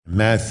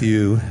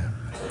Matthew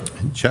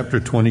chapter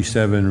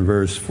 27,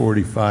 verse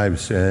 45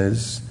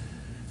 says,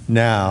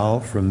 "Now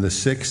from the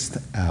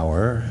 6th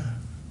hour,"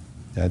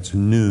 that's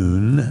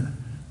noon,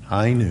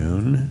 high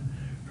noon,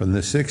 "from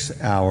the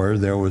 6th hour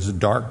there was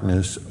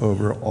darkness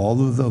over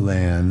all of the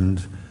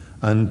land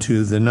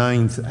unto the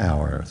 9th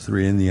hour,"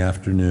 3 in the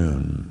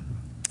afternoon.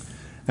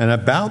 "And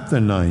about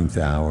the 9th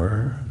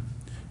hour,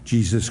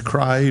 Jesus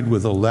cried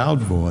with a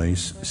loud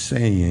voice,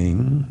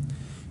 saying,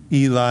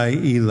 Eli,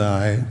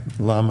 Eli,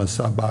 lama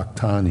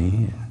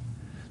sabachthani,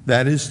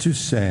 that is to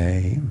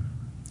say,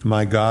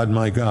 my God,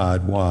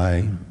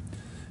 why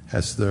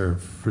hast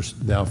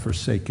thou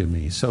forsaken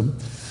me?" So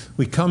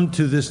we come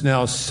to this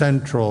now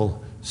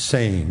central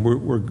saying.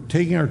 We're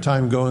taking our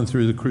time going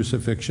through the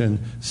crucifixion.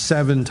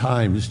 7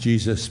 times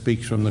Jesus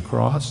speaks from the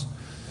cross.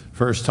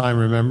 First time,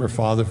 remember,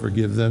 Father,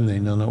 forgive them, they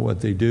know not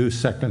what they do.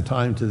 Second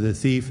time to the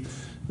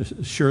thief,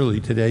 surely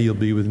today you'll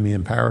be with me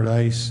in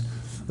paradise.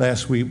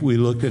 Last week we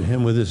looked at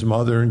him with his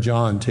mother and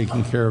John,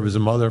 taking care of his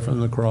mother from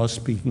the cross,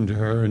 speaking to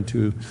her and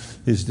to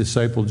his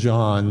disciple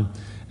John.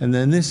 And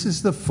then this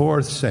is the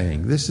 4th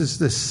saying. This is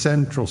the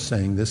central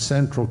saying, the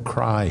central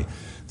cry,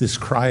 this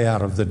cry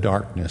out of the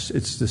darkness.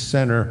 It's the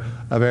center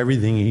of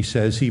everything he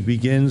says. He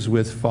begins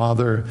with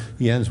Father,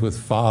 he ends with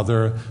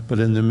Father, but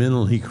in the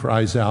middle he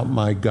cries out,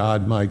 my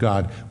God, my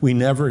God. We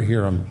never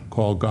hear him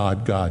call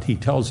God, God. He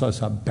tells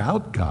us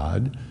about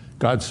God.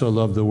 God so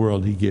loved the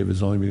world, he gave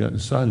his only begotten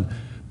Son.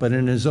 But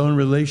in his own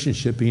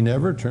relationship, he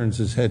never turns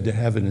his head to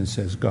heaven and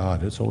says,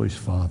 God. It's always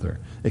Father,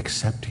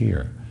 except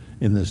here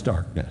in this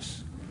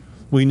darkness.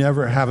 We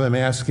never have him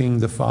asking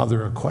the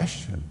Father a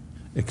question,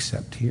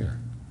 except here.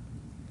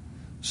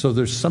 So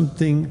there's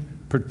something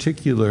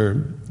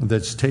particular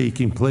that's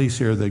taking place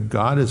here that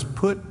God has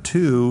put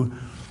to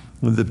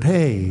the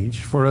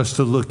page for us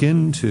to look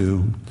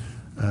into.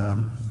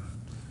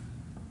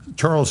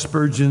 Charles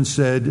Spurgeon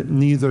said,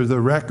 neither the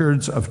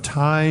records of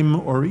time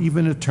or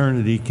even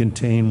eternity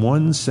contain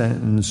one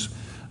sentence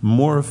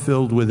more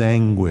filled with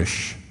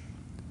anguish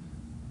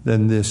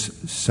than this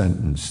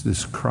sentence,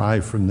 this cry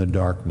from the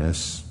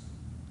darkness.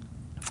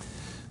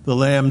 The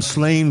Lamb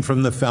slain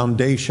from the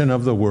foundation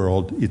of the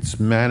world, it's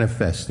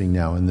manifesting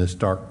now in this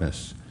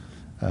darkness.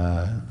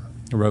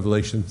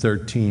 Revelation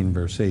 13,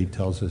 verse 8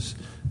 tells us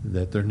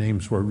that their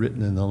names were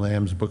written in the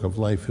Lamb's book of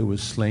life who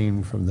was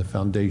slain from the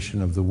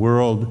foundation of the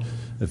world.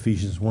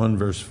 Ephesians 1,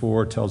 verse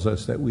 4 tells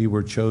us that we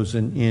were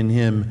chosen in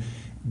him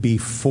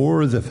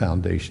before the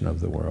foundation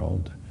of the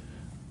world.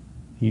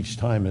 Each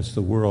time it's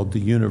the world, the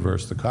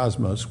universe, the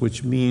cosmos,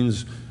 which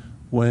means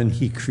when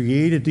he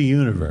created the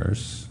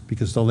universe,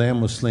 because the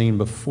Lamb was slain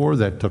before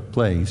that took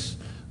place,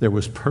 there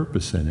was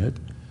purpose in it.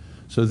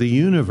 So the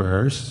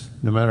universe,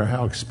 no matter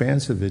how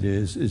expansive it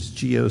is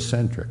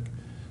geocentric.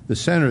 The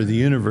center of the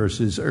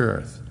universe is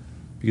Earth,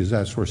 because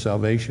that's where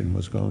salvation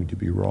was going to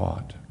be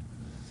wrought.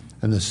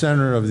 And the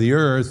center of the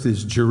earth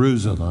is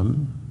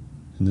Jerusalem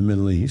in the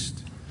Middle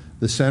East.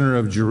 The center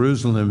of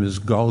Jerusalem is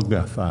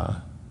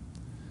Golgotha.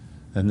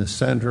 And the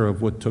center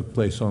of what took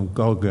place on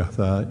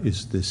Golgotha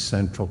is this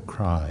central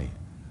cry,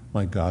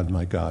 my God,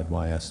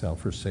 why hast thou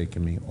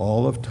forsaken me?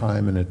 All of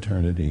time and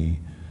eternity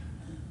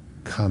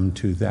come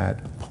to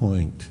that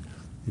point.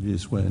 It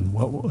is when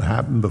what will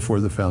happen before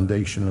the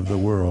foundation of the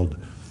world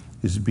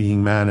is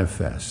being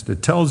manifest.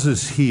 It tells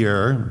us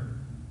here,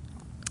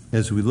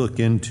 as we look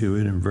into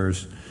it in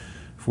verse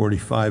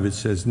 45, it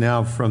says,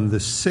 now from the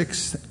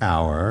 6th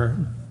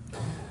hour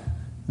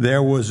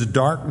there was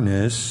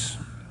darkness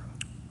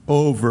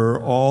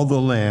over all the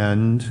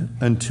land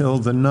until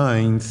the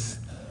 9th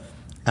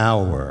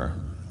hour.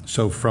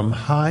 So from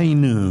high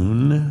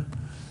noon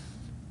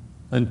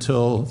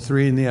until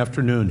 3 in the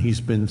afternoon,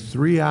 he's been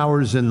 3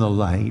 hours in the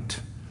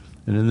light.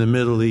 And in the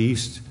Middle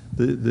East,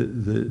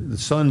 the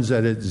sun's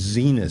at its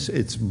zenith.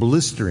 It's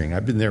blistering.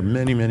 I've been there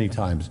many, many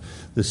times.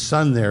 The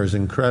sun there is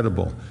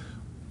incredible.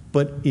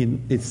 But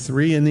at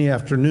 3 in the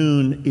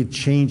afternoon, it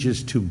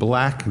changes to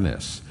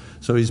blackness.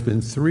 So he's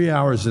been 3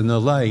 hours in the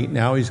light.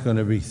 Now he's going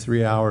to be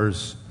 3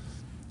 hours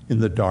in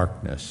the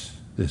darkness.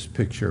 This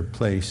picture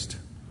placed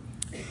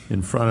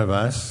in front of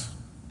us.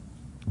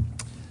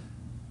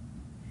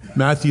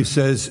 Matthew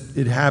says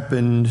it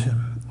happened,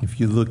 if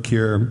you look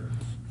here,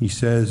 he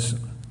says,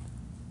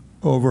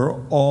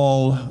 over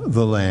all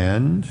the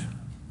land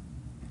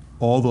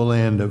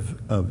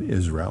of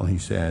Israel, he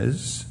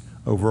says,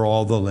 over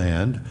all the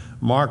land.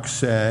 Mark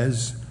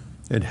says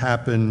it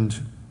happened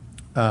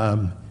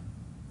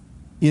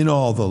in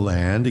all the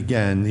land.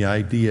 Again, the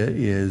idea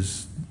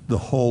is the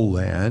whole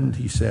land,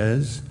 he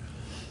says.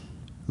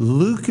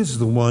 Luke is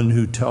the one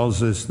who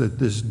tells us that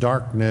this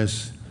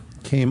darkness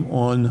came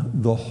on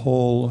the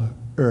whole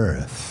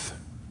earth.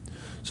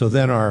 So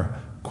then our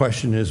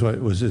question is,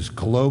 was this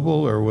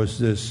global or was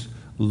this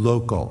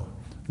local,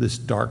 this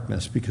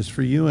darkness? Because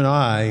for you and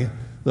I,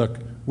 look,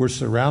 we're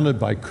surrounded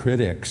by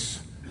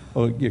critics.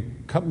 Oh, you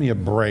cut me a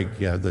break.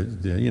 Yeah,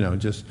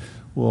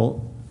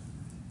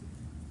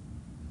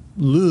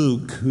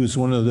 Luke, who's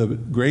one of the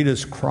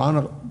greatest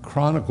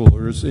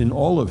chroniclers in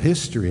all of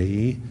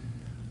history,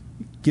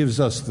 gives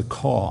us the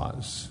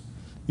cause.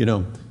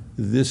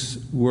 this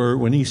word,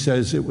 when he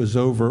says it was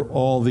over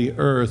all the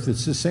earth,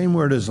 it's the same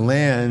word as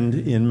land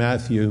in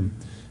Matthew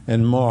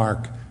and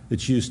Mark.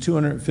 It's used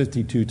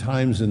 252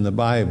 times in the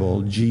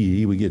Bible.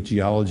 We get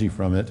geology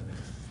from it.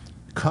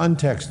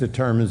 Context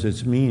determines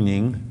its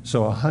meaning.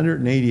 So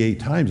 188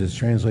 times it's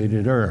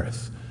translated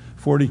earth.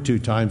 42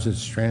 times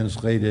it's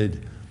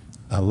translated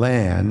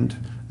land.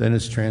 Then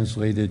it's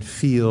translated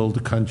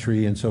field,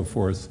 country, and so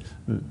forth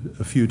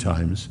a few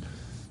times.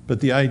 But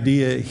the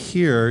idea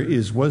here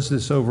is, was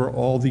this over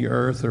all the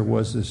earth or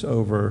was this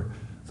over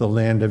the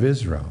land of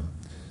Israel?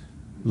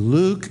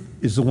 Luke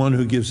is the one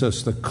who gives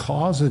us the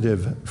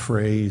causative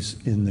phrase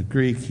in the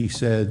Greek. He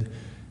said,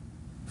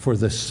 for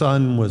the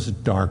sun was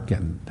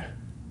darkened.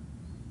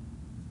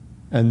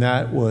 And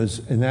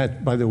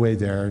that, by the way,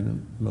 there,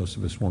 most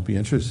of us won't be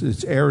interested,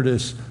 it's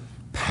aorist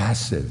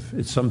passive.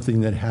 It's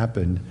something that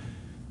happened.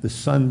 The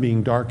sun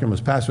being darkened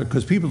was passive,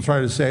 because people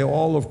try to say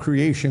all of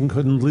creation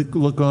couldn't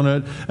look on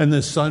it and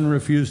the sun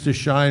refused to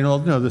shine.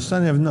 No, the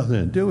sun has nothing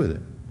to do with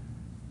it.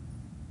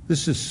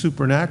 This is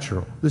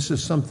supernatural. This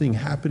is something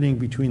happening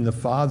between the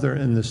Father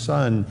and the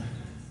Son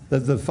that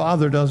the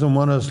Father doesn't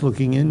want us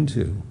looking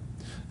into.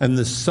 And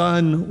the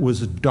sun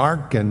was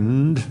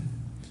darkened,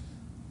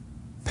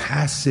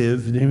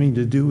 passive, having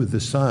to do with the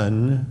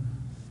sun,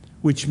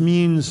 which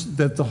means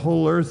that the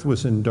whole earth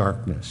was in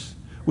darkness,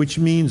 which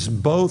means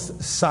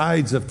both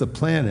sides of the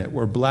planet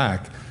were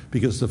black,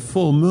 because the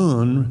full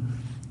moon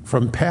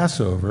from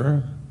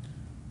Passover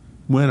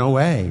went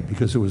away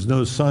because there was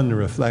no sun to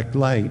reflect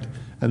light,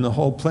 and the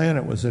whole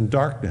planet was in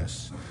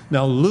darkness.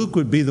 Now, Luke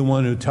would be the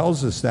one who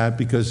tells us that,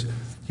 because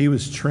he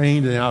was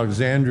trained in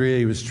Alexandria,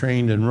 he was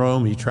trained in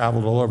Rome, he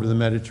traveled all over the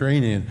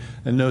Mediterranean,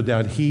 and no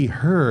doubt he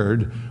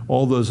heard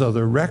all those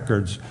other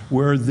records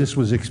where this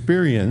was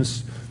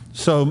experienced.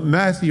 So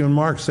Matthew and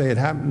Mark say it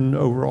happened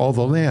over all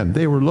the land.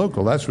 They were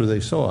local. That's where they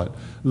saw it.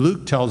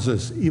 Luke tells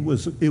us it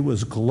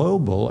was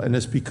global, and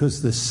it's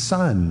because the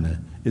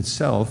sun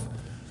itself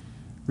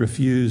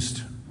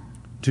refused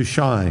to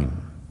shine.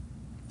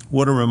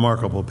 What a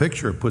remarkable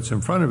picture it puts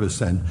in front of us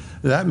then.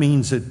 That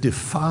means it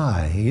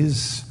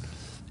defies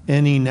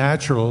any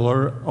natural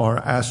or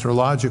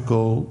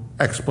astrological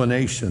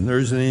explanation. There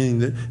isn't anything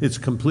that, it's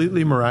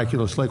completely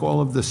miraculous, like all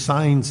of the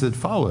signs that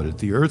followed it,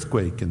 the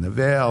earthquake and the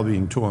veil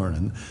being torn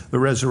and the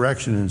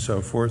resurrection and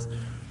so forth.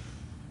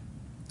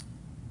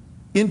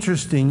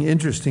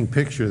 Interesting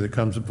picture that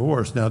comes before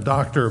us. Now,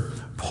 Dr.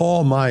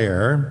 Paul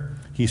Meyer,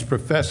 he's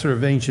professor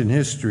of ancient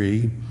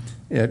history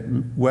at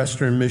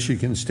Western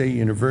Michigan State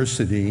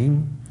University.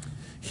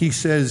 He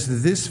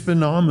says this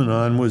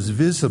phenomenon was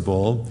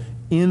visible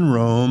in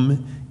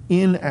Rome,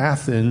 in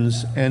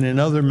Athens, and in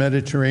other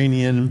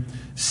Mediterranean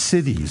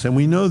cities. And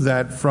we know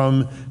that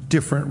from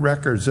different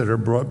records that are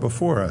brought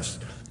before us.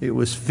 It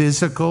was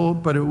physical,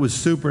 but it was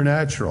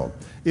supernatural.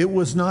 It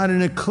was not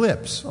an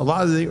eclipse. A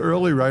lot of the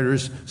early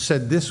writers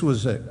said this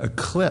was an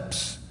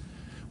eclipse.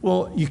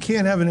 Well, you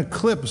can't have an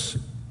eclipse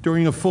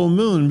during a full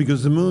moon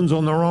because the moon's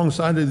on the wrong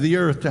side of the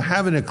earth to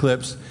have an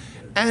eclipse.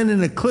 And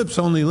an eclipse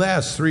only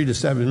lasts 3 to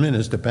 7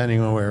 minutes,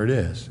 depending on where it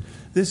is.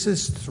 This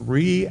is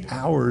 3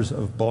 hours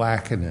of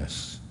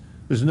blackness.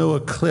 There's no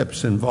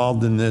eclipse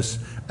involved in this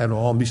at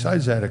all.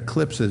 Besides that,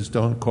 eclipses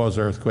don't cause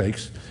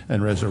earthquakes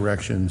and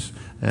resurrections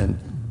and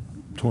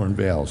torn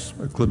veils.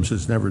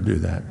 Eclipses never do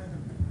that.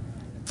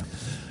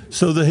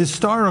 So the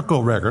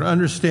historical record,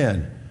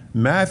 understand,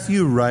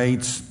 Matthew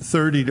writes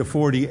 30 to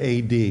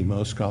 40 AD,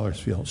 most scholars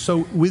feel. So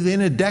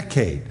within a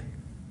decade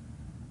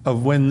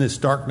of when this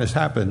darkness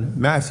happened,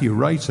 Matthew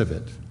writes of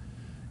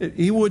it.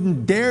 He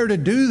wouldn't dare to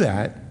do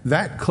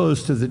that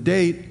close to the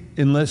date,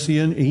 unless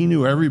he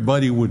knew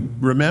everybody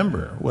would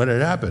remember what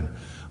had happened.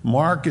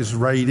 Mark is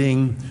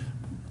writing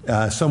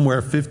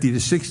somewhere 50 to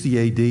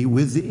 60 AD,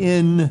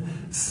 within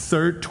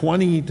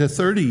 20 to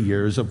 30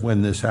 years of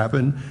when this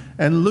happened.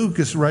 And Luke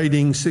is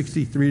writing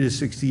 63 to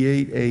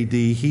 68 AD.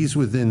 He's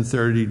within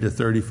 30 to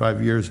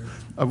 35 years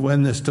of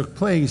when this took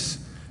place.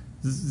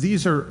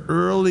 These are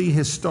early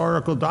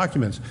historical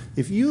documents.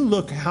 If you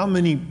look how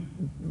many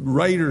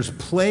writers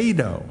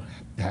Plato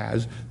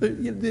has,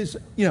 there's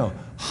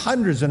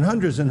hundreds and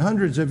hundreds and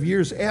hundreds of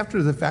years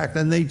after the fact,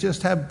 and they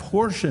just have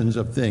portions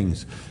of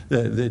things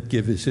that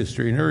give his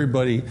history, and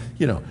everybody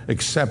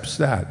accepts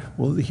that.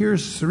 Well,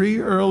 here's 3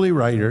 early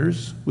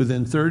writers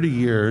within 30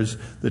 years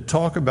that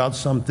talk about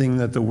something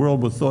that the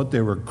world would thought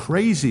they were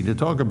crazy to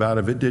talk about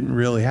if it didn't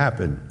really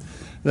happen.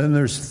 Then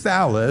there's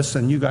Thales,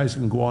 and you guys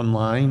can go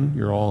online.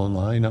 You're all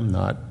online. I'm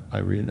not. I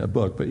read a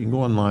book, but you can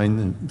go online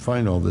and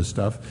find all this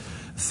stuff.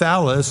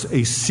 Thales,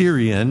 a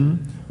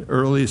Syrian,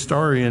 early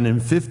historian, in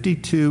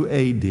 52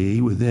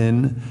 AD,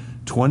 within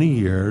 20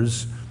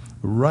 years,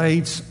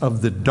 writes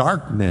of the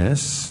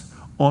darkness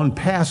on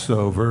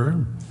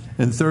Passover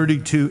in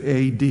 32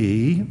 AD.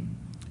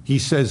 He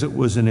says it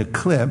was an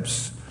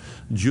eclipse.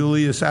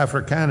 Julius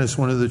Africanus,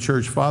 one of the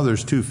church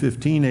fathers,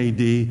 215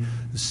 AD,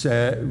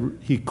 said,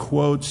 he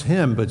quotes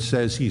him, but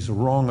says he's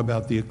wrong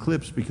about the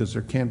eclipse because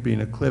there can't be an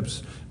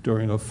eclipse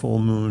during a full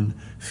moon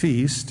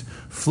feast.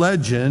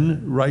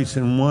 Phlegon writes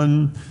in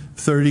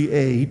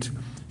 138,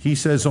 He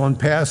says on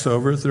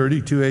Passover,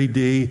 32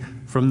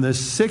 AD, from the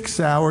 6th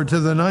hour to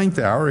the 9th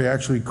hour, he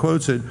actually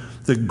quotes it,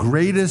 the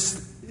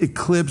greatest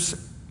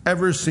eclipse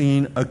ever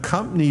seen,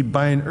 accompanied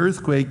by an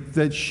earthquake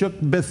that shook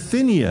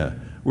Bithynia,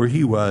 where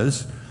he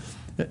was.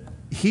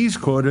 He's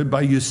quoted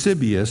by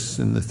Eusebius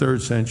in the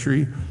 3rd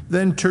century.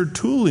 Then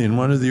Tertullian,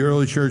 one of the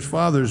early church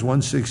fathers,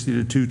 160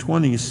 to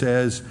 220,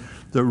 says,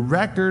 the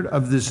record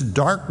of this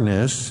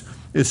darkness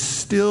is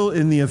still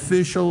in the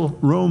official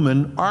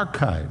Roman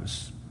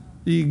archives.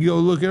 You can go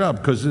look it up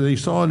because they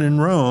saw it in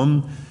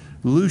Rome.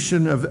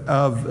 Lucian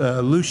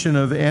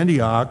of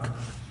Antioch,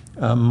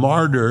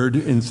 martyred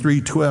in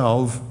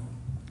 312,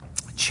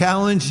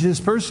 challenged his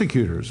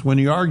persecutors when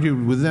he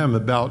argued with them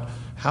about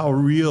how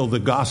real the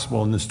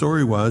gospel and the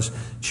story was,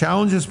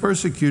 challenged his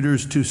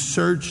persecutors to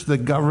search the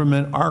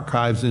government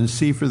archives and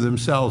see for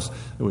themselves.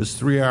 It was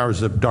 3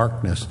 hours of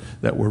darkness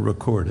that were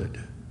recorded.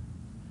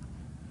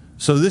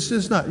 So this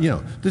is not,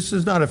 this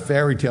is not a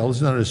fairy tale. This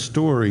is not a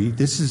story.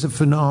 This is a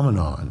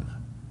phenomenon.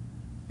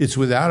 It's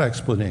without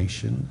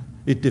explanation.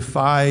 It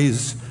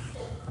defies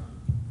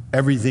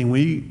everything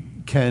we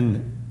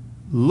can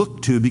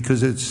look to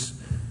because it's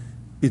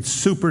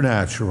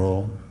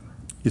supernatural.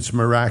 It's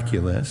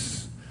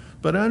miraculous.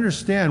 But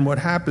understand what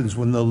happens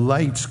when the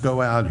lights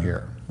go out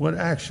here. What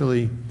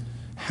actually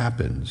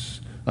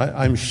happens.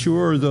 I'm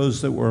sure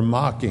those that were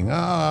mocking,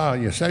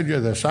 you said you're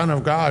the Son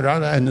of God,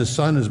 and the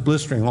sun is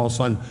blistering, all of a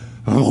sudden,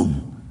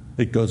 boom,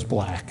 it goes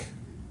black.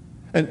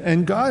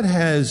 And God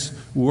has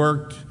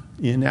worked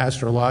in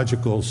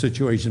astrological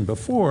situations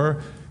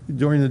before.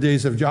 During the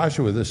days of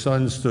Joshua, the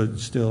sun stood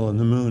still and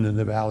the moon in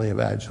the valley of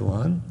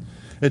Ajalon.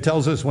 It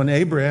tells us when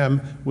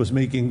Abraham was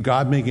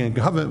God making a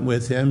covenant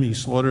with him, he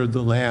slaughtered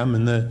the lamb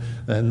and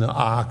the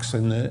ox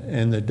and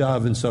the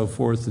dove and so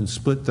forth and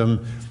split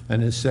them.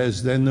 And it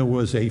says, then there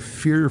was a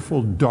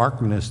fearful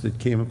darkness that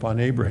came upon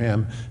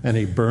Abraham, and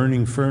a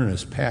burning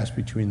furnace passed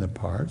between the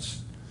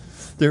parts.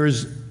 There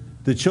is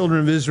the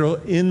children of Israel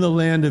in the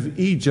land of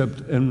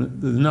Egypt,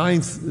 and the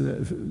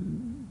 9th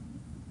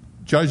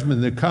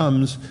judgment that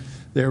comes,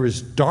 there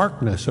is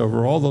darkness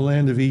over all the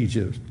land of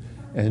Egypt.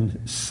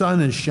 And sun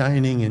is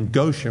shining in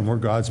Goshen where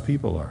God's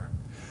people are.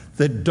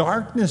 The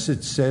darkness,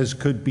 it says,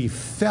 could be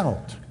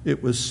felt.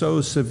 It was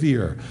so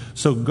severe.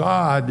 So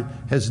God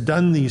has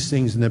done these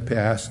things in the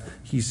past.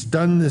 He's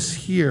done this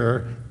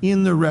here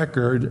in the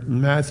record,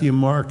 Matthew,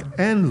 Mark,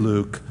 and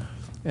Luke.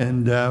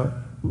 And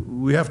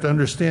we have to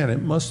understand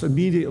it must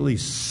immediately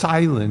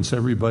silence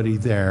everybody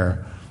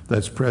there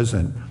that's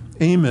present.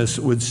 Amos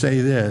would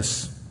say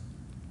this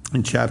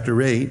in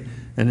chapter 8,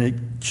 and it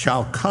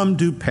shall come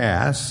to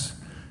pass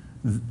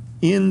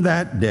in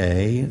that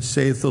day,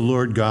 saith the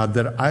Lord God,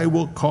 that I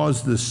will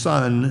cause the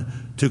sun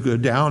to go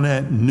down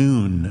at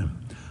noon.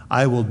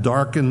 I will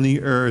darken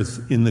the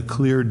earth in the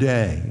clear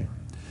day.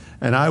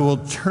 And I will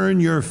turn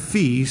your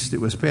feast, it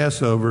was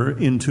Passover,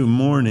 into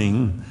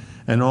mourning,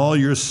 and all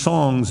your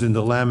songs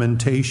into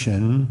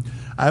lamentation.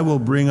 I will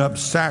bring up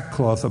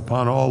sackcloth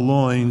upon all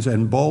loins,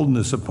 and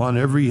baldness upon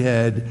every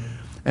head.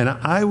 And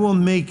I will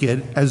make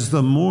it as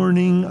the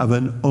mourning of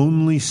an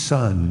only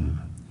son.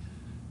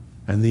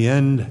 And the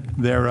end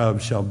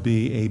thereof shall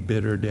be a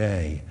bitter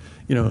day.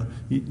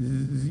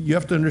 You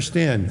have to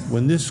understand,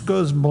 when this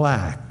goes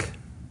black,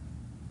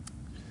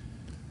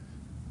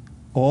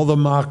 all the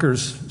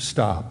mockers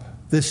stop.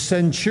 This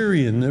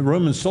centurion, the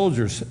Roman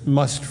soldiers,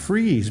 must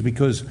freeze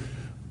because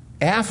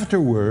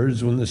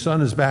afterwards, when the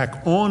sun is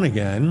back on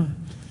again,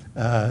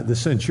 the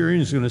centurion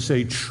is going to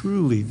say,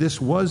 truly,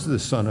 this was the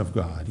Son of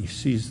God. He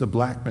sees the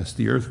blackness,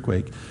 the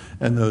earthquake,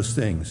 and those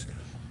things.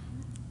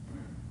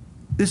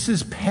 This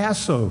is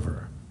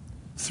Passover,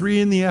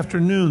 3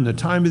 p.m, the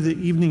time of the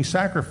evening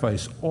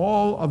sacrifice.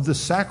 All of the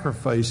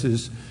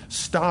sacrifices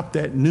stopped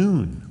at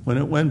noon when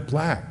it went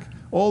black.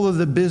 All of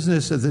the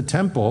business of the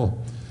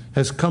temple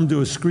has come to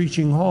a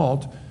screeching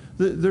halt.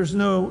 There's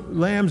no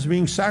lambs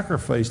being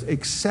sacrificed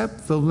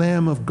except the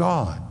Lamb of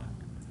God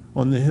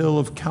on the hill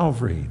of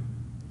Calvary.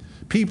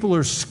 People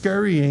are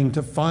scurrying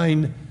to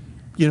find,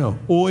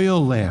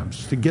 oil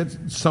lamps to get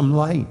some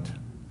light.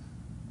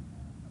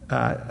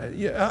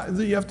 You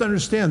have to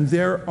understand,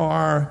 there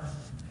are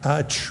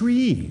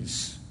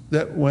trees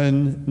that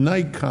when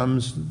night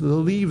comes, the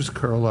leaves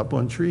curl up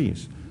on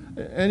trees.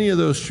 Any of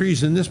those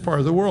trees in this part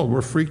of the world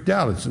were freaked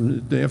out.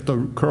 They have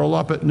to curl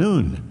up at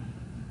noon.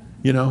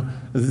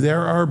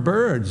 There are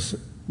birds,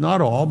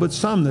 not all, but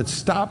some that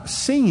stop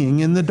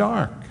singing in the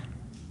dark.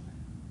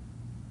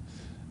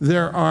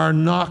 There are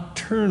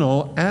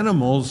nocturnal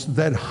animals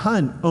that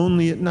hunt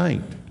only at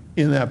night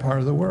in that part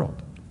of the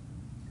world.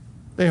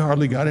 They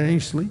hardly got any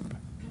sleep.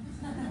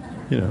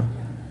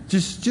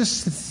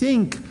 Just to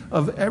think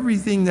of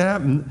everything that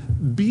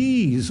happened.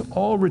 Bees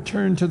all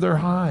returned to their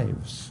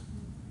hives.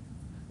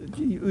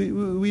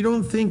 We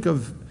don't think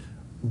of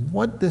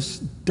what this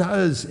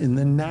does in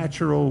the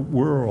natural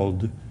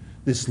world,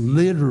 this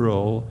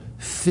literal,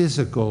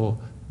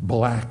 physical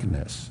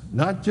blackness.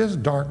 Not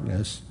just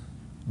darkness,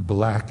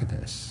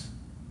 blackness.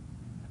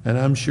 And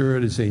I'm sure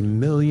it is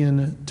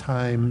 1,000,000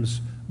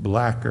 times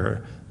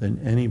blacker than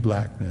any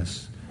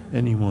blackness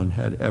anyone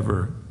had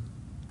ever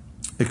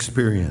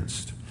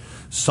experienced.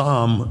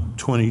 Psalm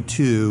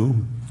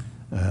 22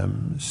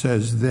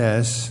 says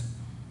this.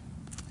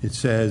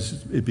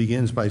 It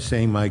begins by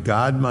saying, my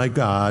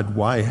God,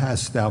 why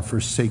hast thou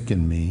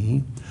forsaken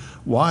me?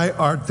 Why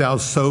art thou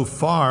so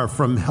far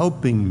from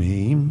helping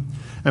me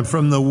and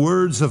from the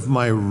words of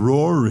my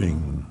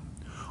roaring?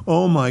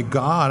 O my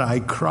God, I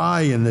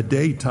cry in the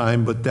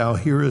daytime, but thou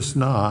hearest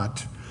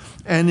not,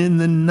 and in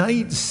the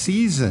night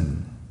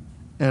season,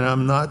 and I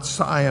am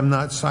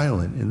not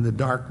silent in the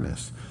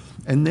darkness.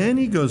 And then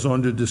he goes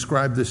on to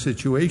describe the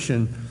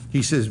situation.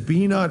 He says,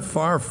 be not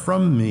far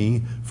from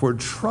me, for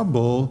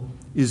trouble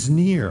is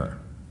near.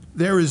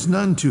 There is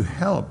none to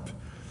help.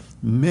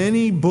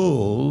 Many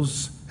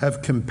bulls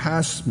have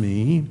compassed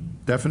me,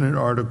 definite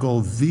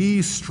article,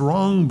 the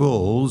strong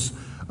bulls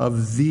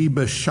of the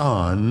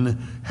Bashan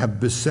have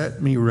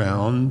beset me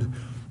round.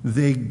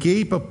 They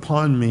gape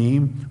upon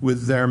me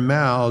with their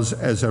mouths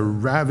as a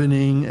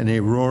ravening and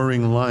a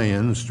roaring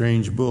lion,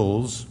 strange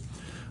bulls.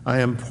 I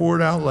am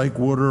poured out like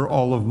water,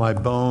 all of my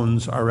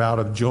bones are out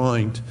of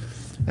joint.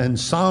 And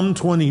Psalm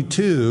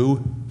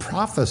 22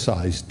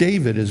 prophesies.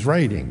 David is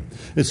writing.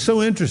 It's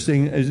so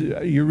interesting as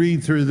you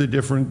read through the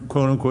different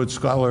quote-unquote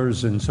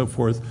scholars and so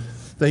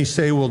forth. They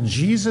say, well,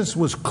 Jesus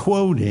was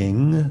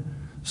quoting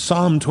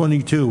Psalm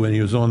 22 when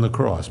he was on the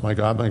cross. My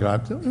God,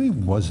 he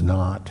was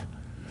not.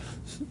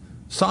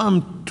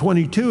 Psalm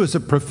 22 is a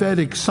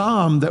prophetic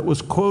psalm that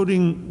was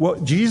quoting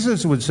what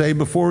Jesus would say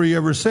before he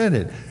ever said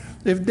it.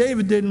 If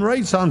David didn't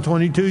write Psalm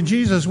 22,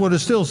 Jesus would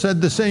have still said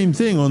the same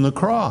thing on the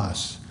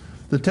cross.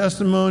 The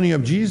testimony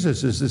of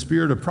Jesus is the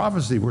spirit of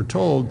prophecy, we're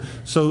told.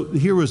 So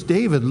here was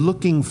David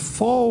looking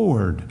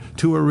forward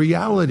to a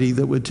reality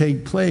that would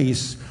take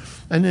place.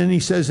 And then he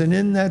says, and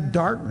in that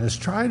darkness,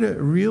 try to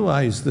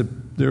realize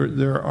that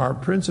there are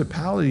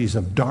principalities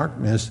of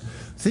darkness.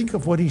 Think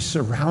of what he's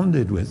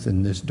surrounded with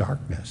in this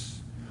darkness.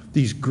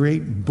 These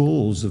great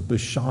bulls of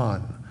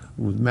Bashan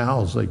with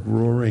mouths like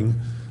roaring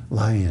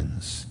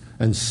lions.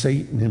 And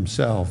Satan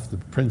himself, the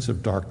prince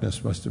of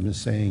darkness, must have been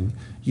saying,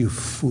 you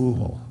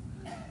fool,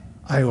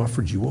 I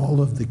offered you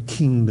all of the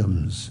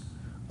kingdoms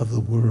of the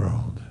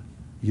world.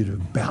 You'd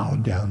have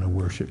bowed down and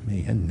worshiped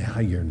me, and now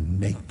you're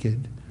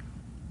naked,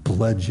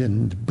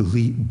 bludgeoned,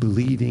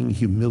 bleeding,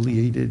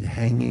 humiliated,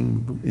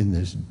 hanging in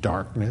this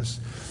darkness.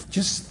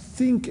 Just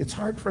think, it's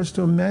hard for us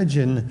to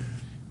imagine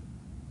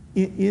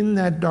in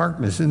that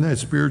darkness, in that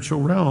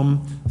spiritual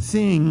realm,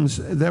 things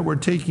that were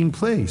taking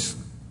place.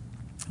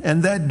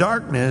 And that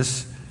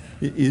darkness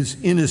is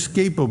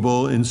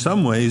inescapable in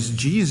some ways.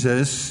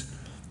 Jesus,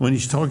 when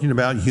he's talking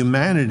about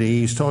humanity,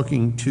 he's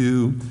talking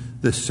to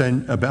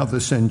about the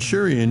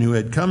centurion who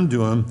had come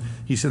to him.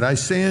 He said, I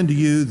say unto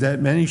you that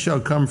many shall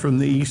come from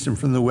the east and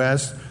from the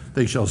west.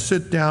 They shall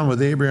sit down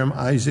with Abraham,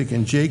 Isaac,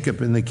 and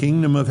Jacob in the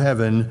kingdom of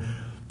heaven.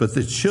 But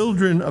the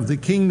children of the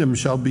kingdom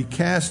shall be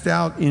cast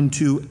out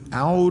into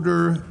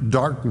outer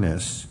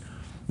darkness.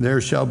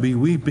 There shall be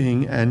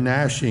weeping and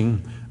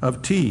gnashing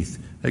of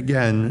teeth.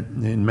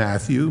 Again, in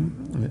Matthew,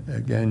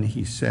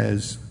 he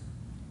says,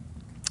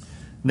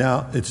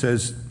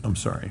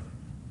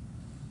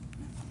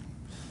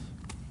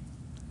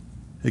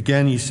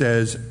 Again, he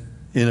says,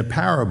 in a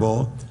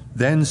parable,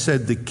 then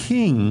said the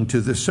king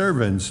to the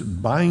servants,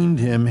 bind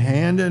him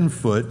hand and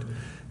foot,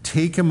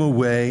 take him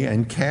away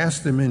and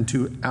cast him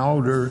into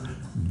outer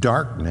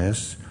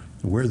darkness,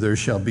 where there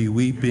shall be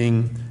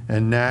weeping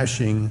and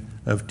gnashing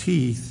of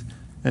teeth.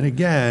 And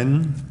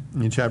again,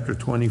 in chapter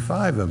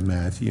 25 of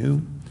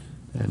Matthew,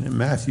 and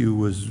Matthew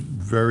was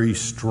very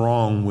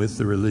strong with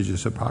the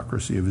religious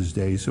hypocrisy of his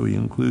day, so he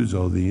includes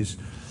all these.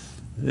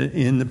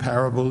 In the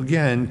parable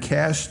again,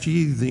 cast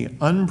ye the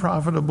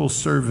unprofitable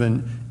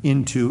servant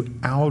into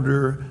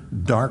outer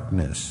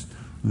darkness,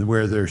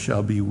 where there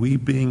shall be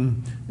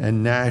weeping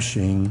and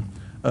gnashing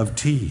of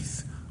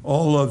teeth.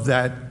 All of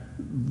that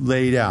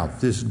laid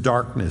out, this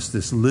darkness,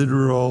 this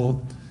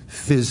literal,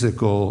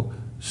 physical,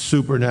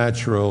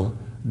 supernatural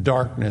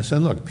darkness.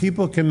 And look,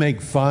 people can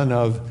make fun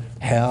of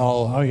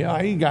hell. Oh,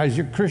 you guys,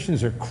 you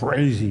Christians are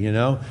crazy, you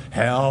know.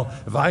 Hell,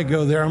 if I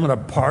go there, I'm going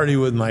to party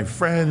with my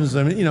friends.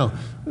 I mean, you know,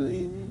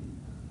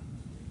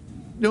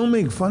 don't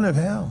make fun of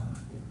hell.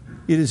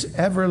 It is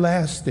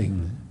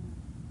everlasting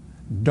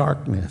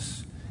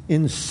darkness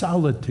in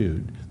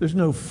solitude. There's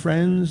no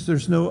friends.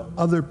 There's no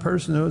other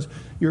person.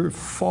 You're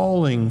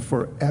falling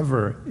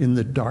forever in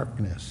the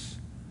darkness,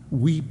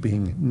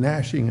 weeping,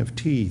 gnashing of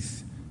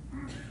teeth.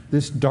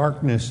 This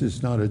darkness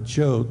is not a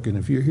joke. And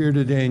if you're here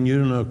today and you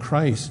don't know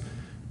Christ,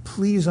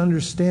 please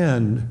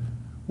understand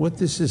what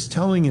this is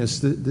telling us.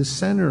 The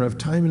center of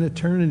time and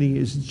eternity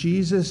is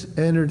Jesus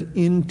entered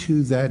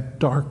into that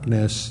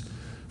darkness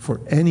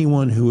for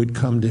anyone who would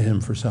come to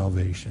him for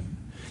salvation.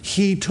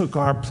 He took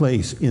our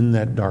place in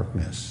that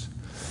darkness.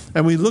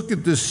 And we look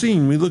at this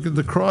scene, we look at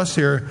the cross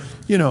here,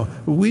 you know,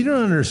 we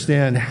don't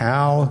understand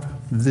how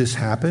this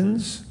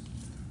happens.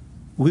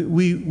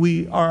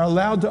 We are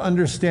allowed to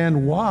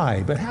understand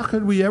why, but how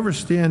could we ever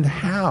understand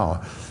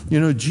how? You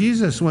know,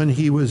 Jesus, when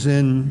he was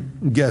in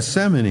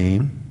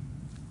Gethsemane,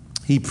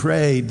 He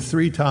prayed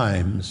 3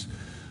 times,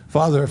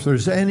 Father, if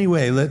there's any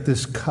way, let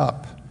this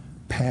cup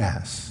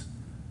pass.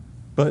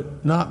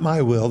 But not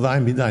my will,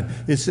 thine be done.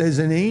 It says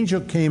an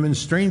angel came and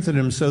strengthened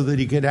him so that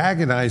he could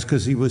agonize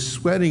because he was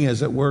sweating,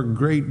 as it were,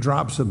 great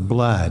drops of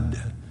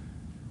blood.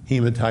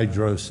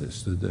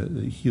 Hematidrosis,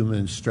 the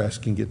human stress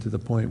can get to the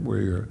point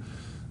where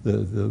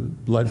the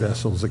blood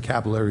vessels, the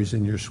capillaries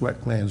in your sweat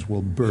glands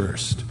will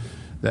burst.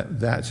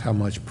 That's how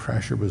much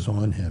pressure was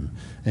on him.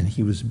 And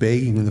he was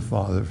begging the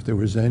Father if there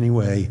was any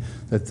way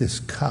that this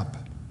cup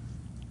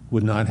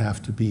would not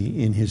have to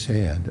be in his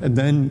hand. And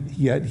then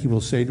yet he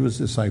will say to his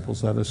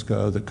disciples, let us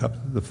go. The cup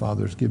that the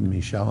Father has given me,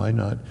 shall I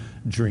not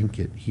drink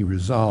it? He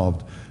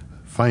resolved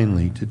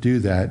finally to do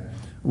that.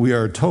 We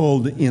are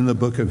told in the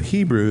book of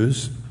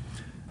Hebrews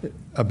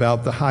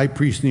about the high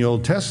priest in the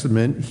Old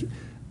Testament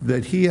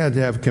that he had to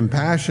have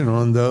compassion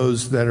on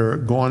those that are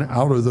gone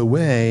out of the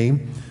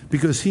way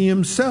because he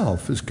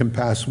himself is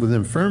compassed with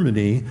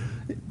infirmity.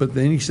 But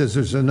then he says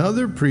there's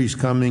another priest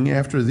coming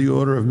after the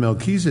order of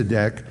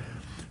Melchizedek,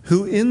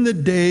 who in the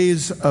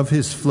days of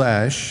his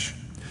flesh,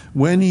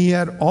 when he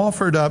had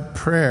offered up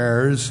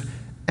prayers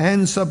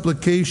and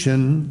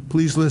supplication,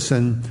 please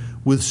listen,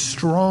 with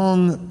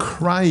strong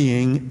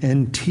crying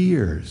and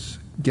tears,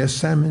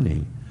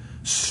 Gethsemane,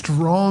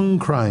 strong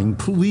crying,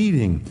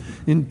 pleading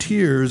in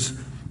tears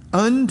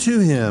unto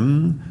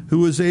him who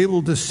was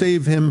able to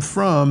save him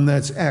from,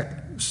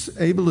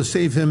 able to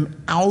save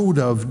him out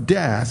of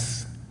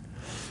death.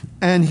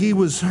 And he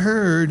was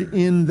heard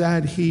in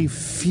that he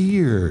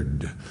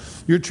feared.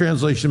 Your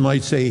translation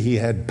might say he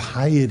had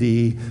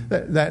piety.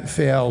 That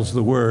fails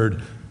the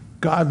word.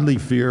 Godly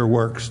fear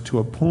works to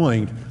a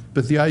point,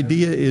 but the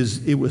idea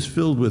is it was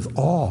filled with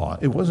awe.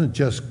 It wasn't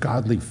just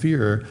godly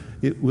fear.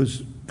 It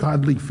was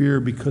godly fear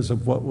because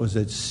of what was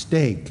at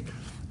stake.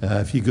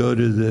 If you go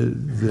to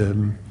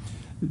the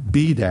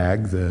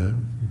BDAG,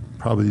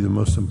 probably the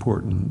most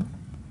important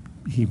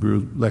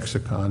Hebrew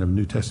lexicon of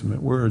New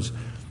Testament words,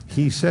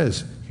 he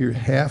says here,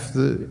 half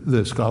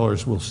the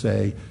scholars will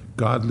say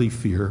godly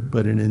fear,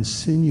 but it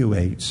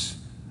insinuates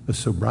a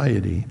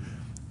sobriety.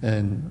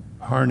 And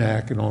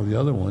Harnack and all the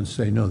other ones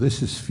say, no,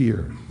 this is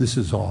fear. This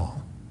is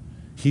all.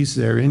 He's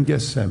there in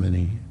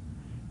Gethsemane.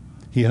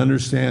 He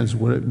understands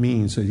what it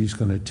means that he's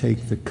going to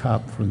take the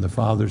cup from the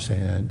Father's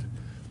hand.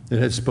 It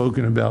had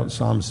spoken about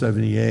Psalm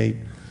 78,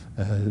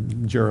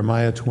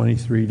 Jeremiah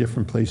 23,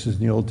 different places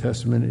in the Old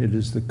Testament. It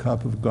is the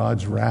cup of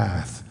God's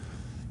wrath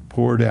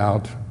poured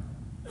out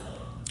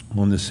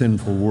on the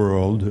sinful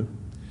world.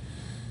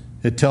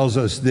 It tells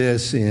us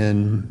this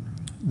in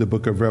the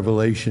book of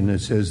Revelation. It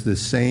says, the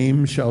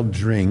same shall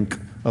drink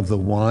of the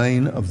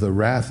wine of the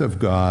wrath of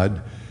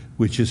God,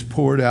 which is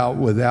poured out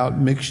without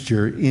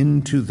mixture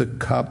into the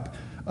cup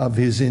of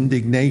his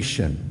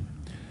indignation.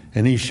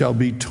 And he shall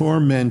be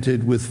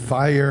tormented with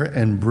fire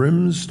and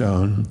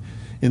brimstone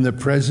in the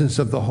presence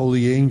of the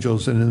holy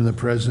angels and in the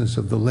presence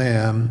of the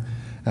Lamb.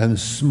 And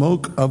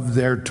smoke of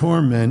their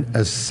torment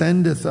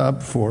ascendeth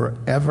up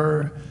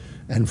forever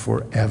and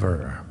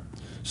forever.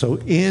 So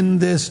in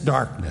this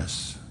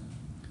darkness,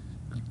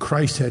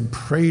 Christ had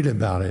prayed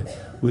about it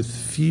with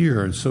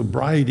fear and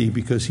sobriety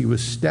because he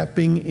was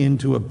stepping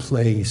into a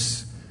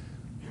place.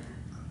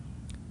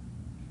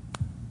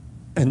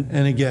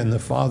 And again, the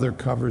Father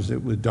covers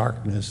it with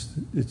darkness.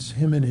 It's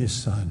him and his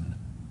Son.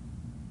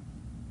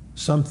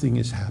 Something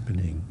is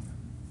happening.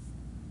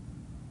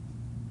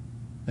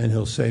 And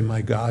he'll say,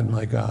 my God,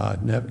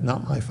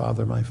 not my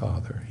Father, my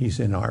Father. He's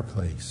in our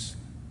place.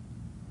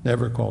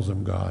 Never calls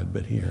him God,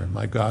 but here,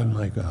 my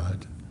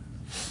God,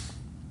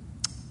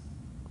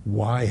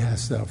 why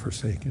hast thou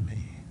forsaken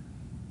me?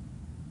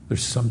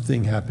 There's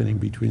something happening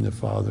between the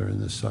Father and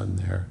the Son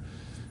there.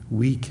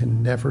 We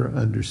can never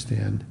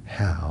understand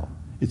how.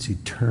 It's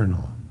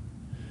eternal.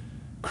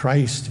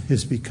 Christ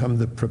has become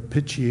the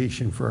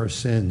propitiation for our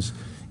sins.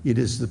 It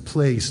is the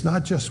place,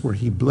 not just where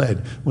he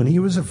bled. When he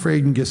was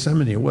afraid in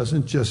Gethsemane, it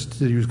wasn't just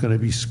that he was going to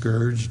be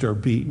scourged or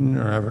beaten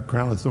or have a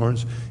crown of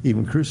thorns,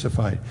 even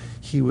crucified.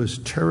 He was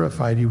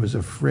terrified. He was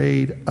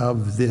afraid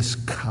of this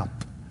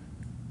cup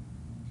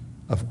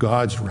of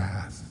God's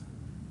wrath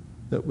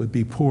that would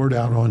be poured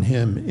out on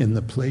him in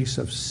the place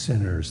of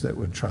sinners that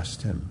would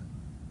trust him.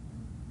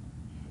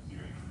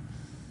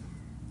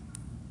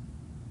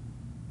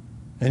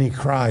 And he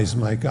cries,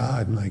 my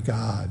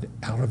God,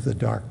 out of the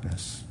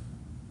darkness.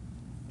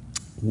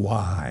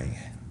 Why?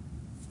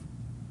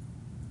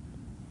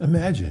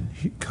 Imagine,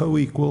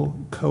 co-equal,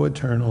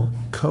 co-eternal,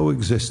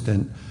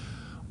 co-existent,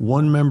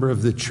 one member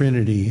of the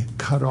Trinity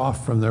cut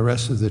off from the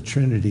rest of the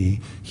Trinity.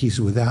 He's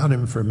without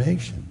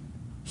information.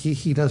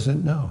 He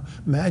doesn't know.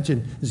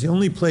 Imagine, it's the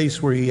only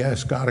place where he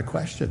asks God a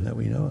question that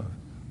we know of.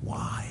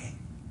 Why?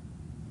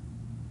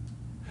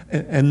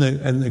 And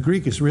the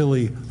Greek is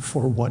really,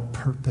 for what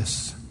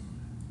purpose?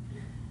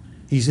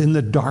 He's in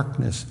the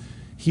darkness.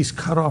 He's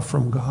cut off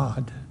from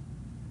God.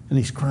 And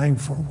he's crying,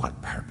 for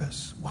what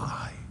purpose?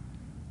 Why?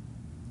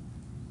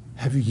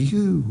 Have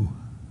you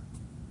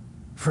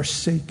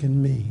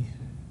forsaken me?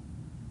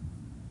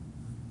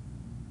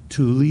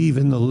 To leave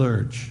in the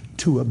lurch,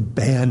 to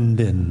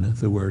abandon,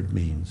 the word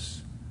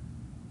means.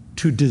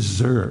 To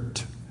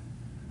desert.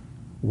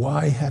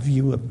 Why have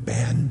you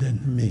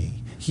abandoned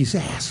me? He's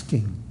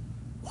asking,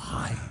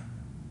 why?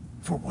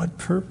 For what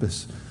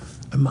purpose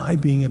am I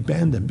being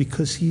abandoned?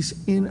 Because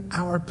he's in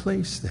our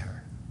place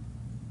there.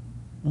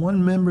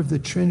 One member of the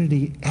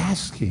Trinity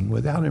asking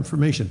without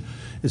information.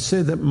 It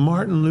said that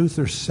Martin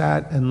Luther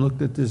sat and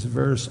looked at this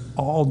verse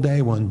all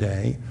day one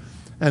day,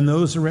 and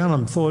those around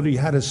him thought he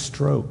had a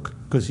stroke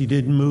because he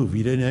didn't move.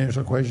 He didn't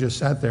answer a question, just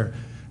sat there.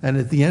 And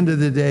at the end of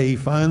the day, he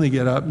finally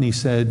got up and he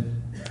said,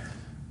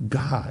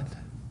 God,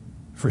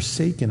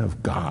 forsaken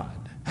of God,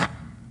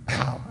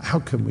 how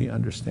can we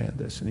understand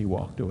this? And he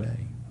walked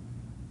away.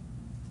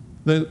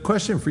 The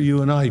question for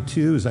you and I,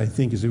 too, is, I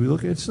think, as we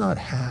look, it's not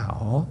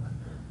how.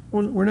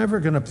 We're never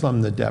going to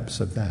plumb the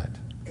depths of that.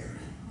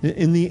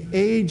 In the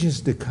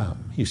ages to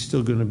come, he's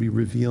still going to be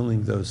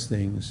revealing those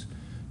things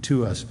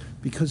to us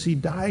because he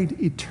died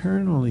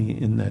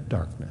eternally in that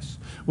darkness.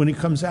 When he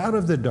comes out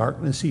of the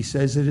darkness, he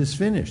says it is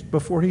finished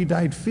before he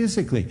died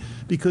physically,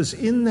 because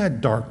in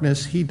that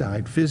darkness, he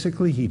died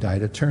physically, he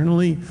died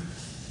eternally.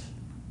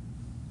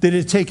 Did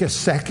it take a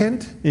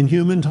second in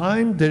human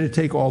time? Did it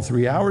take all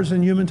 3 hours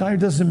in human time? It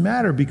doesn't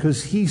matter,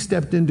 because he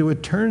stepped into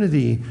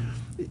eternity.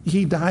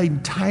 He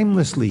died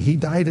timelessly. He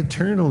died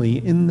eternally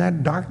in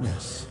that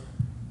darkness.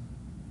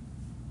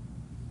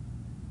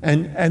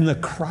 And the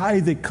cry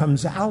that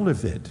comes out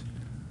of it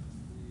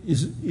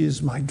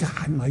is, my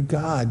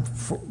God,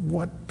 for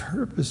what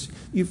purpose?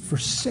 You've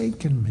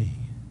forsaken me.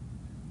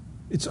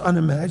 It's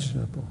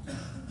unimaginable.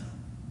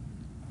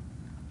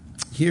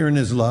 Here in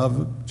his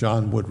love,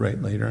 John would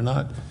write later,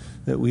 not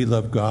that we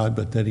love God,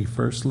 but that he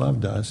first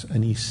loved us,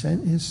 and he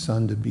sent his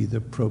Son to be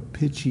the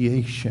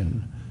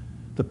propitiation,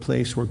 the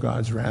place where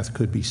God's wrath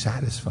could be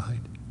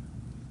satisfied,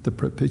 the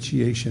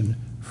propitiation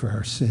for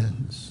our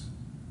sins.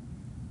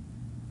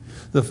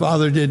 The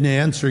Father didn't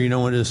answer.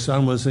 When his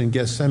Son was in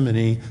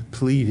Gethsemane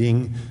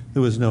pleading,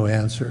 there was no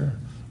answer.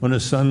 When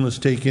his Son was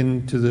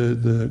taken to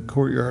the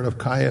courtyard of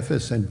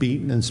Caiaphas and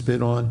beaten and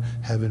spit on,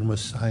 heaven was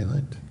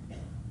silent.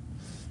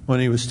 When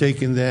he was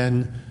taken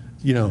then,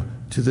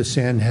 to the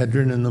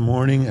Sanhedrin in the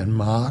morning and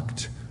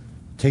mocked,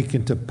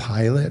 taken to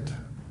Pilate,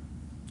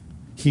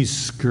 he's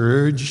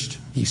scourged,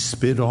 he's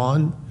spit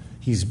on,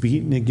 he's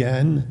beaten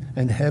again,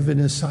 and heaven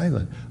is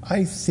silent.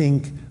 I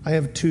think I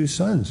have two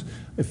sons.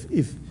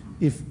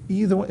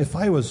 If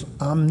I was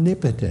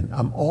omnipotent,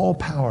 I'm all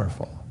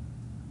powerful,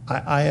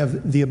 I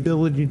have the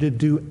ability to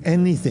do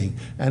anything,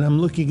 and I'm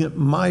looking at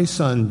my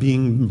son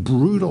being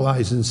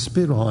brutalized and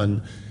spit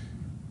on,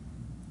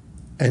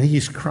 and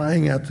he's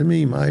crying out to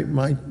me,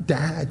 my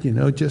dad,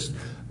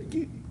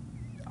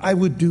 I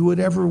would do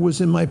whatever was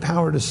in my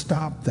power to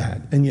stop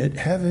that. And yet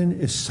heaven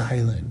is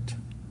silent.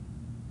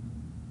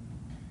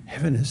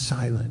 Heaven is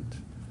silent.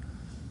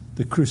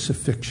 The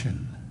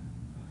crucifixion,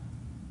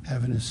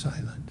 heaven is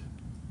silent.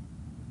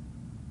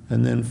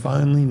 And then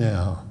finally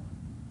now,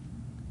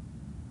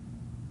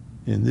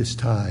 in this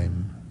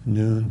time,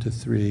 noon to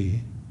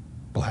 3,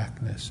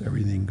 blackness,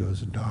 everything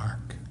goes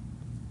dark.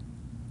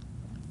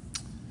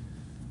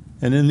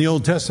 And in the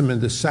Old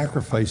Testament, the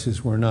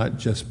sacrifices were not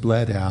just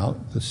bled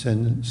out, the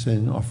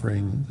sin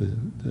offering,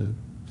 the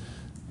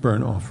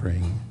burnt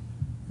offering.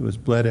 It was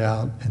bled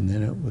out, and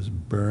then it was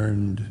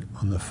burned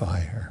on the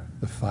fire.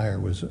 The fire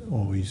was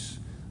always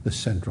the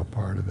central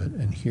part of it.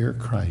 And here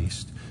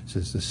Christ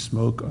says the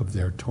smoke of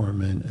their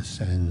torment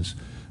ascends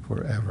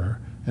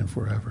forever and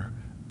forever.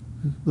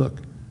 Look,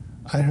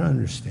 I don't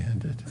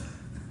understand it.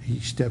 He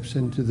steps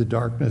into the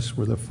darkness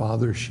where the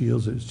Father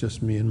shields it. It's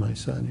just me and my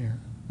son here.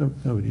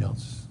 Nobody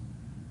else.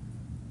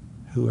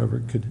 Whoever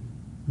could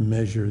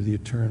measure the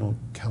eternal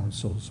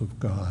counsels of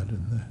God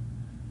and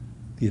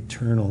the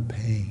eternal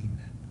pain,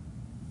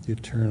 the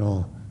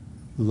eternal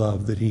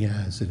love that he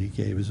has, that he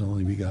gave his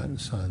only begotten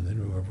Son, that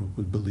whoever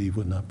would believe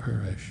would not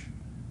perish.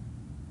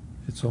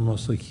 It's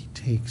almost like he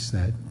takes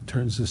that,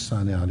 turns the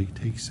sun out, he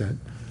takes that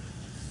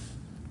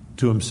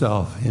to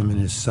himself, him and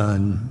his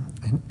Son.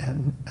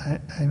 And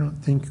I don't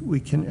think we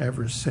can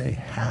ever say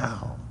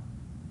how.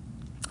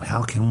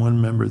 How can one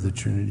member of the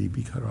Trinity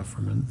be cut off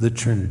from the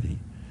Trinity?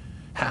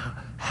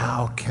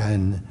 How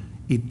can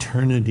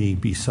eternity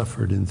be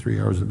suffered in 3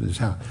 hours of this?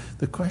 How?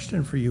 The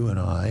question for you and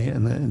I,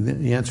 and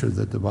the answer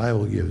that the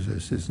Bible gives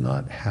us, is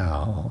not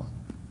how,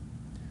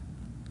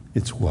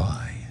 it's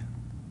why.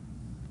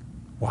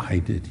 Why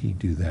did he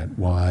do that?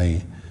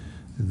 Why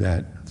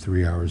that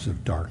 3 hours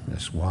of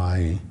darkness?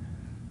 Why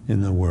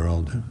in the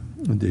world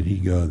did he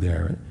go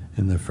there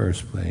in the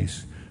first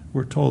place?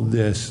 We're told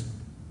this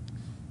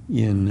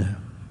in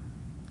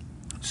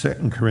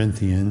 2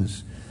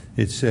 Corinthians.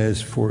 It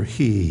says, for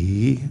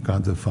he,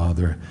 God the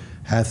Father,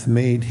 hath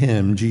made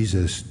him,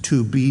 Jesus,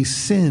 to be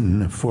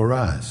sin for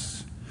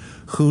us,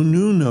 who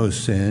knew no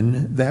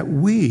sin, that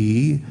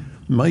we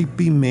might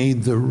be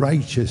made the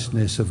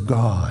righteousness of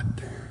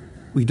God.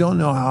 We don't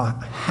know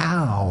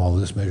how all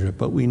this measures,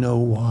 but we know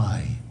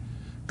why.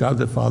 God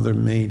the Father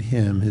made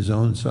him, his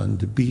own Son,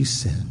 to be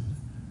sin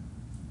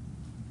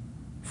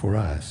for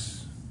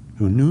us,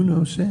 who knew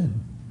no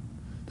sin.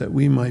 that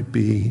we might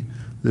be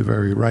the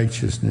very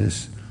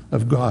righteousness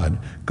of God.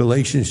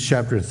 Galatians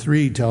chapter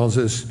 3 tells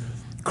us,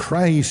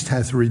 Christ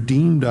hath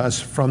redeemed us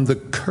from the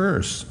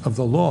curse of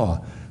the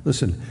law.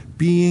 Listen,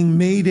 being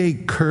made a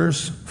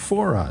curse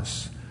for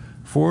us.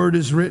 For it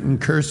is written,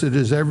 cursed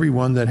is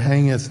everyone that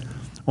hangeth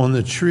on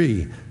the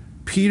tree.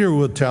 Peter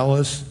will tell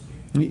us,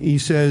 he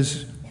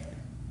says,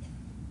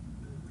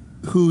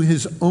 who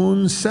his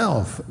own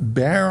self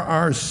bare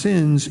our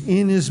sins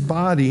in his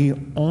body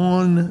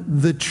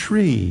on the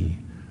tree.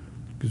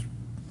 Because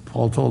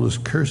Paul told us,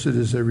 cursed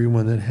is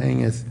everyone that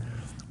hangeth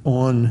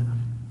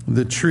on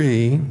the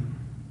tree.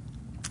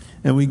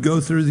 And we go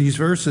through these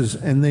verses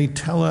and they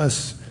tell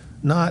us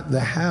not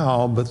the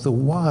how, but the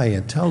why.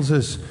 It tells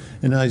us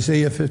in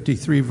Isaiah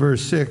 53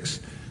 verse 6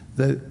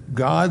 that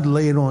God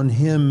laid on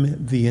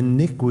him the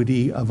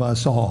iniquity of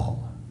us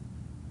all.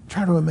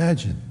 Try to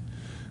imagine.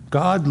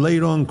 God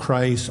laid on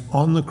Christ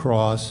on the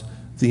cross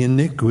the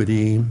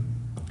iniquity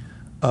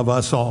of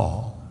us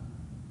all.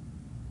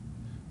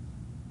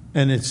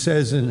 And it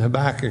says in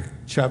Habakkuk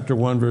chapter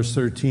 1 verse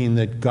 13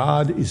 that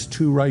God is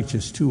too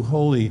righteous, too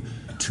holy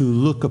to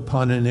look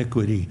upon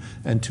iniquity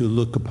and to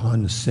look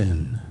upon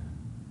sin.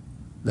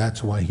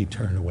 That's why he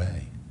turned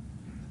away.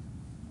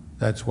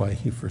 That's why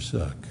he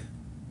forsook.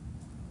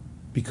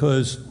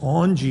 Because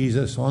on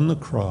Jesus, on the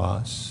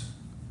cross,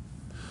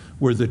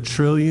 were the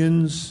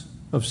trillions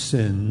of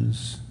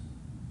sins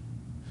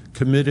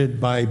committed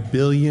by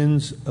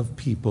billions of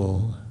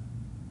people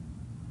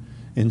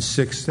in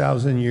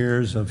 6,000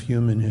 years of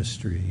human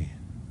history.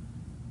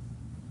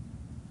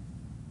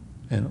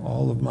 And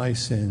all of my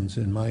sins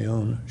in my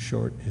own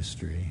short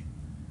history,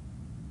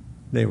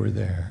 they were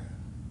there.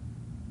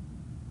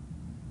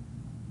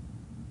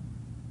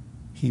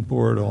 He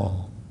bore it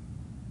all.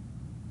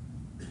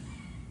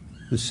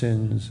 The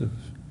sins of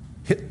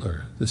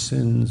Hitler, the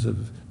sins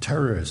of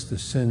terrorists, the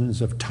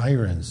sins of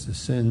tyrants, the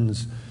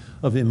sins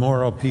of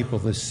immoral people,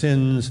 the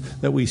sins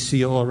that we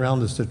see all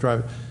around us that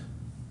drive.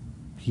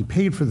 He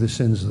paid for the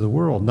sins of the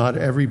world. Not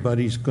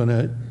everybody's going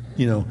to,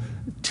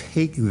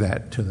 take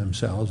that to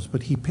themselves,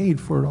 but he paid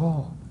for it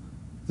all.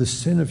 The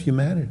sin of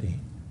humanity.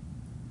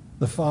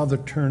 The Father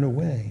turned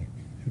away,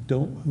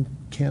 who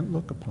can't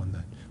look upon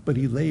that. But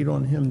he laid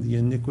on him the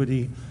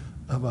iniquity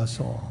of us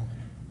all.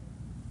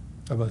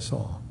 Of us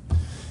all.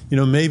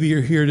 Maybe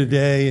you're here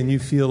today and you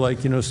feel like,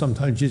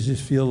 sometimes you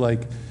just feel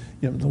like,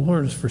 the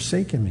Lord has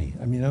forsaken me.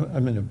 I mean,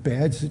 I'm in a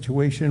bad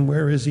situation.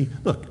 Where is he?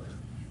 Look,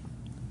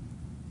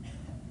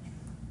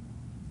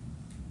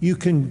 you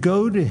can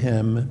go to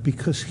him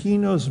because he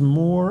knows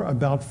more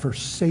about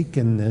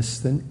forsakenness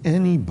than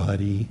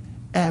anybody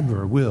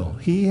ever will.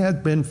 He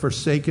had been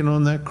forsaken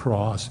on that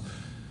cross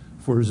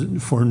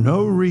for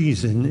no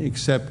reason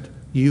except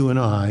you and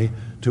I,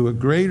 to a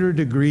greater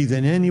degree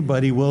than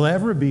anybody will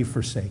ever be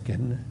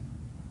forsaken.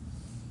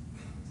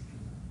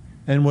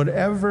 And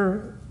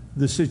whatever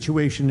the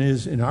situation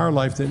is in our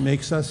life that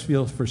makes us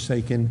feel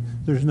forsaken,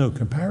 there's no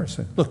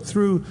comparison. Look,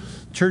 through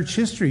church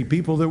history,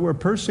 people that were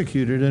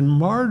persecuted and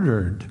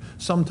martyred,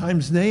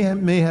 sometimes they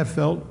may have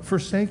felt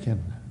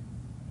forsaken.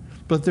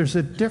 But there's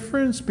a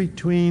difference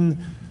between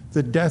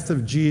the death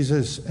of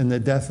Jesus and the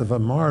death of a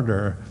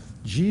martyr.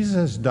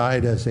 Jesus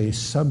died as a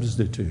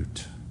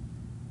substitute,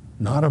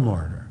 not a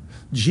martyr.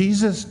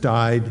 Jesus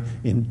died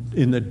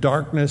in the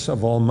darkness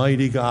of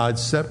Almighty God,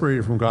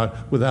 separated from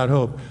God, without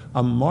hope.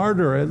 A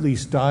martyr at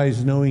least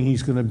dies knowing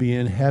he's going to be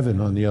in heaven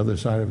on the other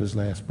side of his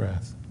last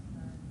breath.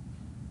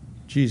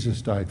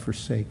 Jesus died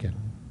forsaken.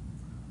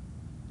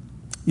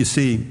 You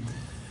see,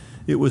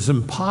 it was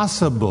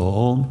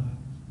impossible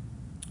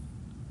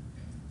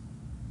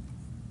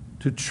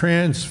to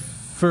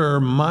transfer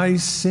my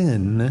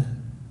sin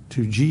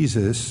to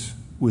Jesus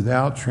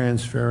without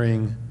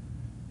transferring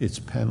its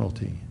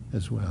penalty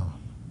as well.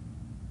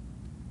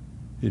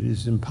 It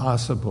is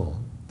impossible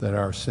that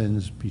our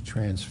sins be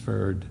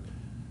transferred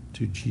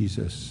to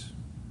Jesus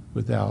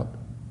without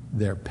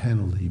their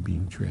penalty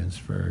being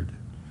transferred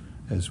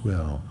as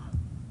well.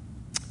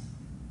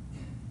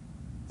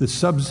 The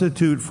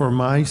substitute for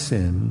my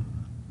sin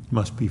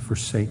must be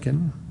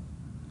forsaken,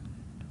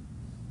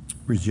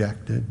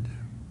 rejected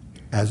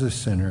as a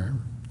sinner,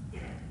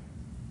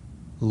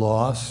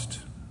 lost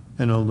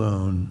and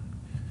alone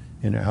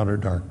in outer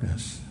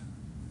darkness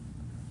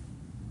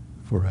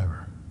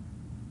forever.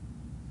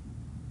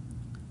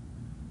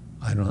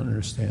 I don't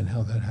understand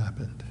how that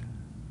happened.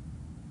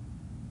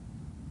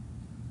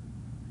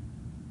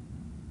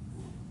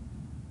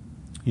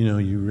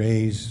 You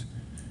raise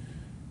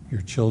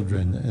your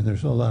children, and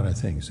there's a lot of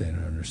things they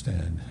don't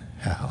understand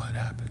how it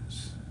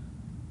happens.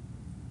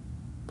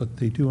 But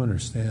they do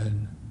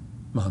understand,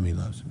 Mommy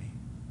loves me,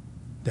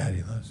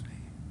 Daddy loves me.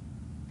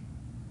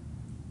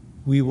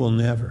 We will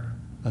never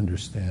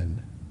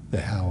understand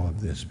the how of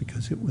this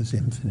because it was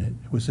infinite,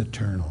 it was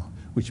eternal,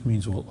 which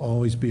means we'll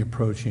always be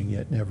approaching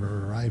yet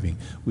never arriving.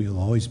 We will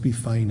always be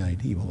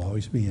finite. He will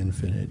always be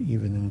infinite,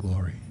 even in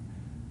glory.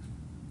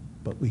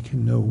 But we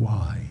can know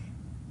why,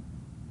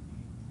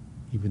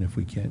 even if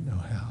we can't know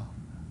how.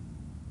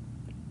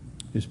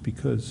 It's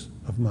because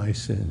of my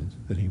sins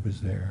that he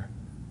was there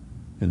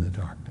in the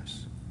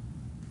darkness.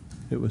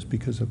 It was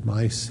because of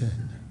my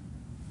sin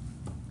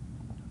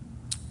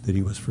that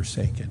he was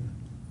forsaken.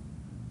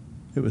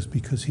 It was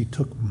because he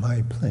took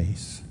my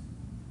place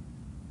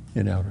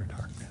in outer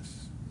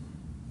darkness.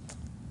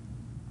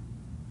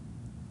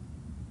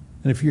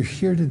 And if you're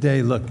here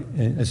today, look,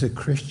 as a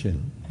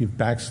Christian, you've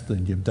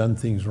backslid, you've done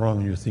things wrong,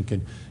 and you're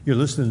thinking, you're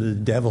listening to the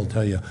devil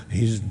tell you,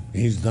 he's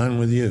done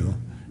with you.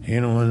 He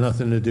don't want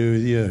nothing to do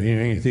with you.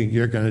 You think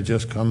you're going to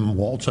just come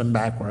waltzing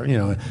backward,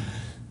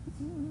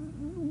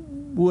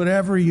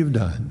 Whatever you've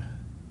done,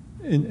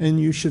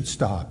 and you should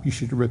stop. You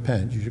should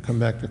repent. You should come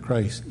back to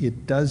Christ.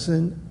 It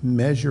doesn't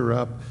measure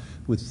up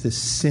with the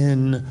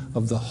sin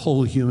of the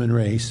whole human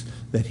race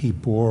that he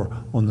bore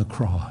on the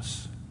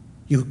cross.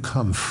 You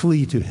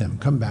flee to him,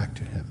 come back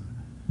to him.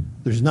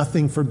 There's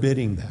nothing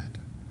forbidding that.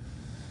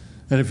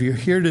 And if you're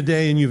here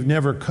today and you've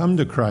never come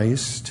to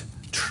Christ,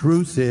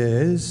 truth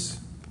is,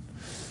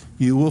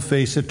 you will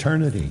face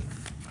eternity.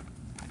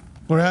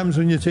 What happens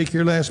when you take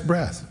your last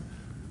breath?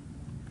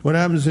 What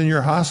happens in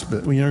your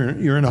hospice? When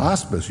you're in a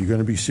hospice, you're going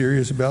to be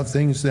serious about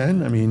things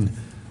then? I mean,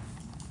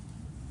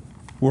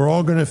 we're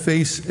all going to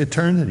face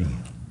eternity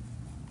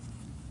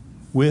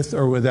with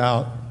or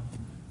without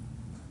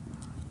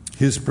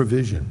his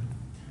provision.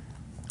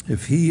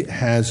 If he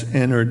has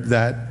entered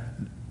that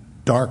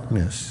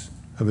darkness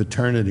of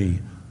eternity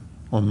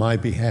on my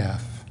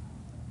behalf,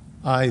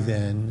 I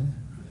then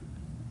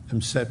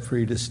am set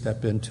free to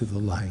step into the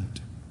light.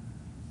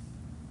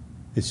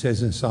 It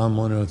says in Psalm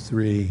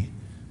 103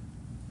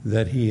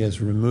 that he has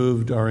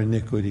removed our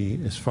iniquity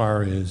as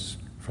far as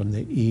from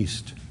the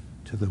east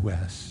to the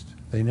west.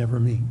 They never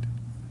meet.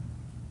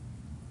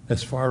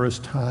 As far as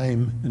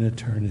time and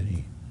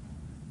eternity,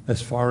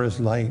 as far as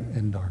light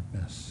and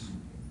darkness.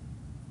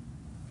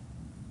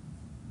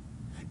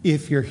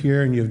 If you're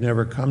here and you've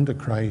never come to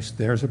Christ,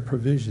 there's a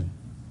provision.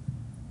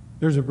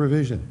 There's a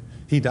provision.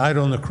 He died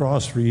on the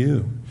cross for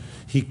you.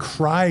 He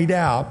cried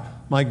out,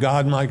 my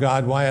God,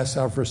 why hast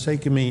thou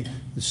forsaken me?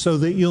 So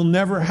that you'll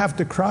never have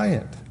to cry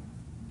it.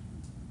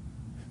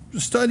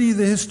 Study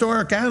the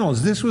historic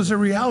annals. This was a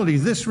reality.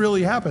 This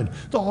really happened.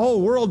 The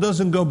whole world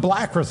doesn't go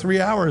black for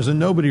 3 hours and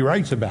nobody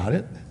writes about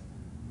it.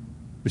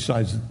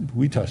 Besides,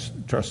 we trust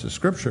the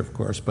Scripture, of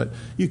course, but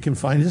you can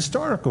find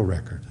historical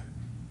record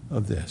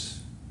of this.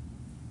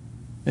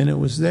 And it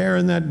was there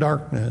in that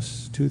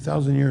darkness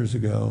 2,000 years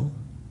ago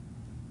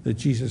that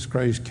Jesus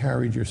Christ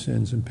carried your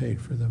sins and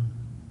paid for them.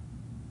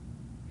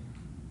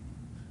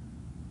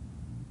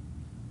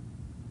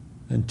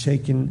 And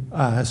taken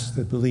us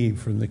that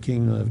believe from the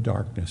kingdom of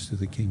darkness to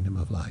the kingdom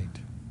of light.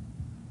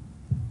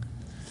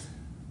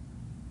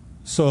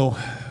 So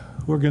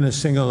we're going to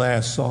sing a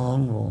last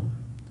song. We'll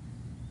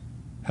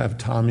have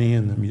Tommy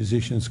and the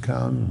musicians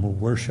come and we'll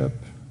worship.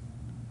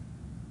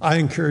 I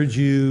encourage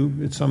you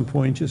at some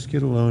point, just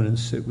get alone and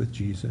sit with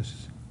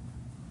Jesus.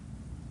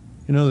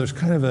 There's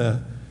kind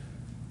of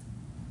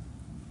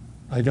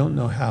I don't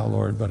know how,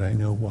 Lord, but I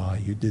know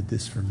why you did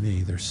this for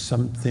me. There's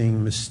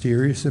something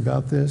mysterious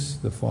about this.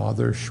 The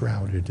Father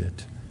shrouded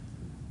it.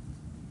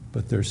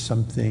 But there's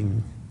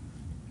something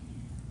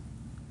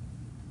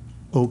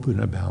open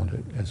about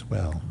it as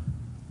well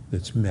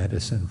that's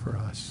medicine for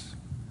us.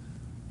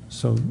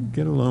 So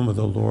get alone with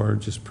the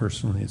Lord just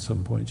personally at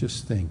some point.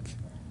 Just think.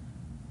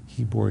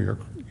 He bore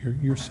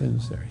your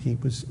sins there. He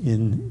was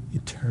in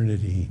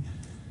eternity,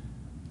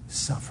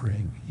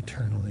 suffering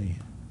eternally,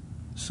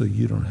 so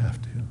you don't have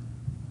to.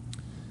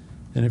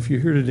 And if you're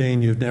here today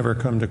and you've never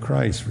come to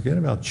Christ, forget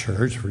about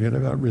church, forget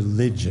about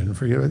religion,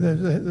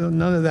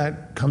 none of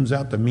that comes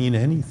out to mean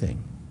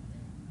anything.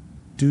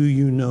 Do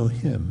you know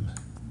him?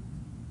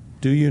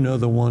 Do you know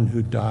the one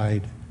who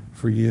died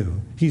for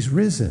you? He's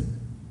risen.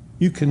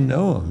 You can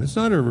know him. It's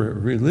not a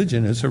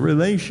religion, it's a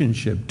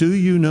relationship. Do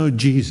you know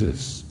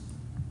Jesus?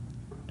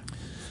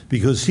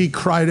 Because he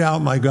cried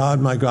out, my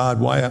God,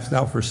 why hast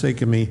thou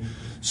forsaken me?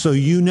 So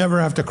you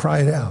never have to cry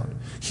it out.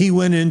 He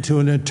went into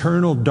an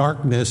eternal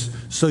darkness,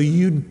 so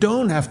you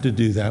don't have to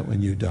do that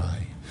when you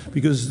die.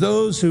 Because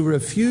those who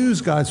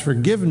refuse God's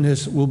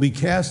forgiveness will be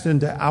cast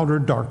into outer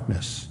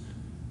darkness,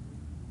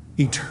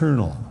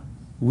 eternal,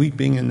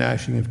 weeping and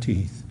gnashing of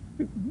teeth.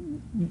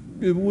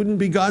 It wouldn't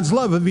be God's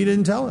love if he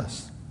didn't tell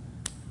us.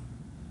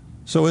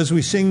 So as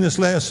we sing this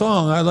last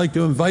song, I'd like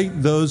to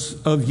invite those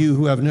of you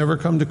who have never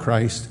come to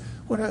Christ.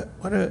 What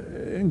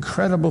an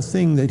incredible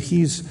thing that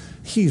he's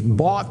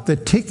bought the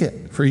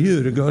ticket for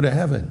you to go to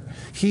heaven.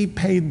 He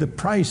paid the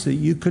price that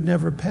you could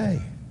never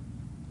pay.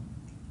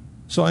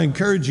 So I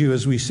encourage you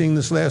as we sing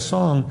this last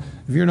song,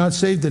 if you're not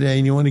saved today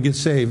and you want to get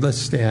saved, let's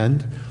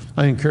stand.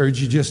 I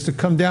encourage you just to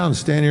come down,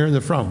 stand here in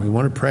the front. We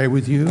want to pray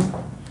with you.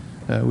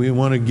 We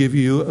want to give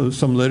you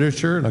some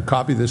literature and a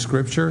copy of the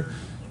Scripture.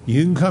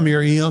 You can come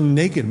here young,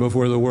 naked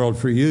before the world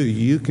for you.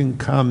 You can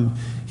come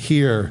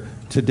here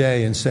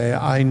today and say,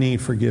 I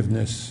need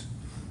forgiveness.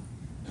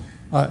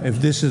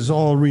 If this is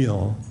all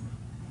real,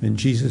 and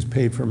Jesus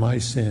paid for my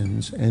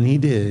sins, and he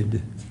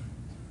did,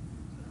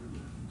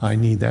 I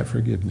need that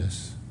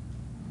forgiveness.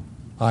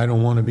 I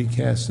don't want to be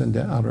cast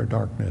into outer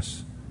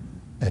darkness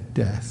at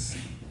death.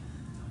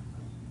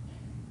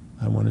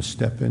 I want to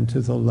step into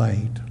the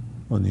light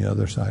on the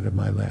other side of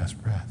my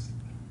last breath,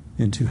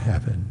 into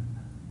heaven.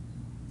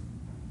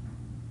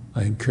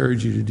 I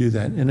encourage you to do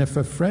that. And if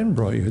a friend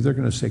brought you, they're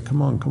going to say,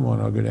 come on,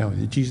 I'll go down with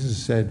you.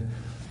 Jesus said,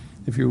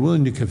 if you're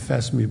willing to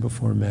confess me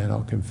before men,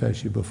 I'll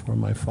confess you before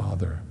my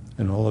Father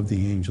and all of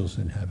the angels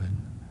in heaven.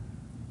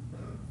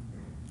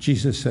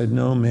 Jesus said,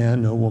 no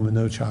man, no woman,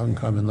 no child can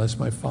come unless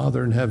my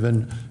Father in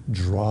heaven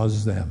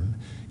draws them.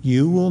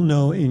 You will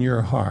know in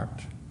your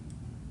heart.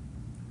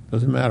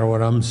 Doesn't matter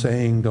what I'm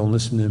saying, don't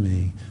listen to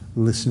me.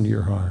 Listen to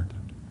your heart.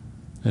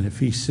 And if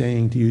he's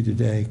saying to you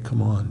today,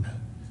 come on,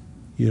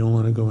 you don't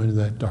want to go into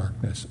that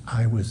darkness.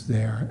 I was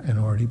there and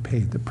already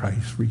paid the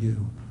price for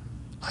you.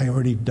 I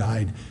already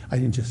died. I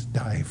didn't just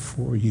die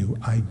for you.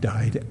 I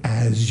died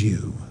as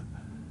you.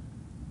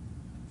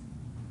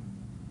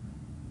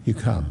 You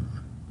come.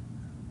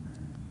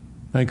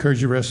 I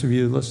encourage the rest of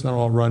you, let's not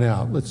all run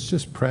out. Let's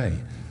just pray.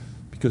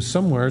 Because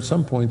somewhere, at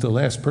some point, the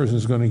last person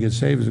who's going to get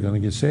saved is going to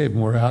get saved,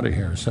 and we're out of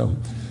here. So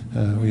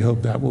we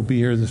hope that will be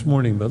here this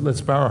morning. But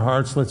let's bow our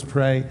hearts. Let's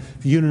pray.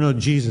 For you to know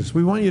Jesus,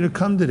 we want you to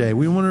come today.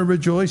 We want to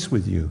rejoice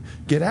with you.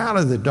 Get out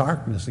of the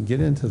darkness and get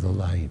into the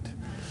light.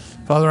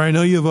 Father, I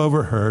know you've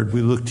overheard.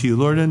 We look to you,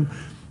 Lord. And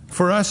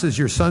for us as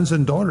your sons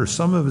and daughters,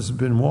 some of us have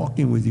been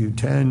walking with you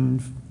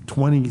 10,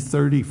 20,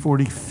 30,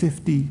 40,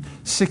 50,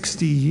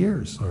 60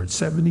 years, Lord,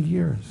 70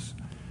 years.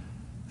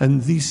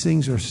 And these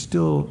things are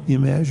still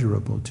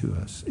immeasurable to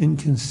us,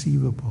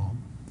 inconceivable.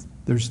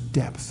 There's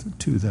depth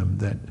to them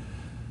that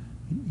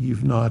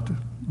you've not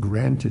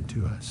granted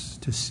to us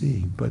to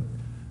see. But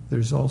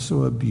there's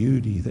also a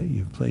beauty that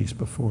you've placed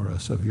before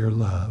us of your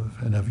love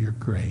and of your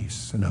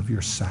grace and of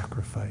your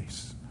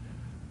sacrifice,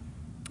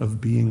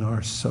 of being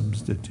our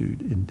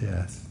substitute in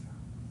death.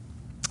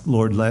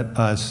 Lord, let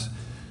us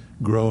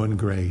grow in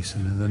grace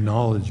and in the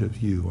knowledge of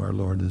you, our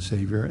Lord and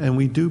Savior. And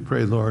we do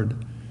pray,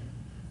 Lord,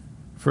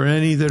 for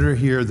any that are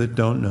here that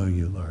don't know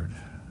you, Lord,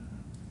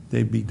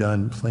 they'd be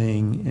done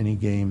playing any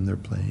game they're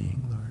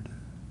playing, Lord.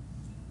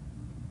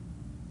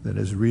 That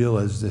as real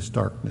as this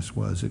darkness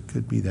was, it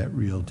could be that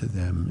real to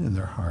them in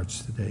their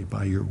hearts today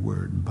by your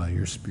word and by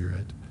your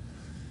Spirit.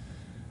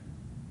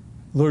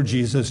 Lord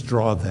Jesus,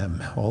 draw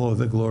them. All of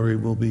the glory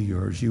will be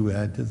yours. You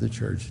add to the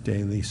church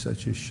daily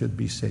such as should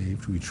be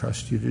saved. We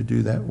trust you to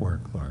do that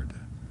work, Lord.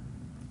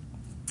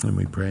 And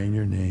we pray in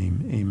your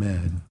name. Amen.